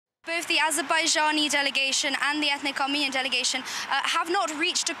the Azerbaijani delegation and the ethnic Armenian delegation have not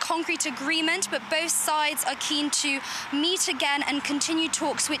reached a concrete agreement, but both sides are keen to meet again and continue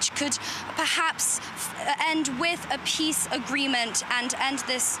talks which could perhaps end with a peace agreement and end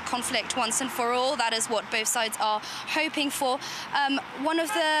this conflict once and for all. That is what both sides are hoping for. One of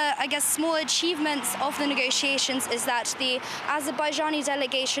the, I guess, small achievements of the negotiations is that the Azerbaijani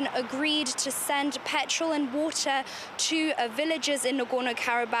delegation agreed to send petrol and water to villages in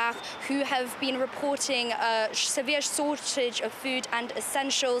Nagorno-Karabakh who have been reporting a severe shortage of food and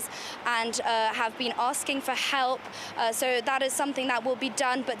essentials and have been asking for help. So that is something that will be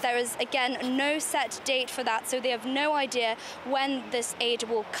done, but there is again no set date for that, so they have no idea when this aid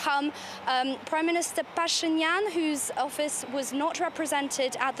will come. Prime Minister Pashinyan, whose office was not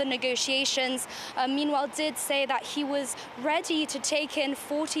represented at the negotiations, meanwhile did say that he was ready to take in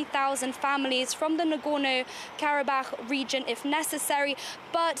 40,000 families from the Nagorno-Karabakh region if necessary,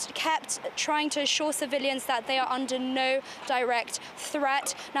 but kept trying to assure civilians that they are under no direct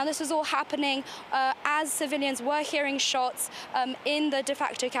threat. Now, this was all happening as civilians were hearing shots in the de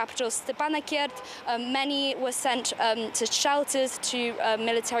facto capital, Stepanakert. Many were sent to shelters, to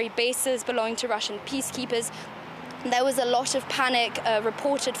military bases belonging to Russian peacekeepers. There was a lot of panic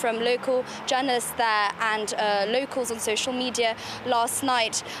reported from local journalists there and locals on social media last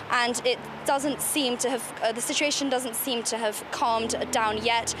night, and it doesn't seem to have, the situation doesn't seem to have calmed down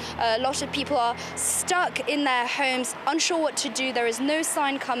yet. A lot of people are stuck in their homes, unsure what to do. There is no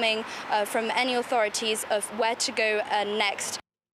sign coming from any authorities of where to go next.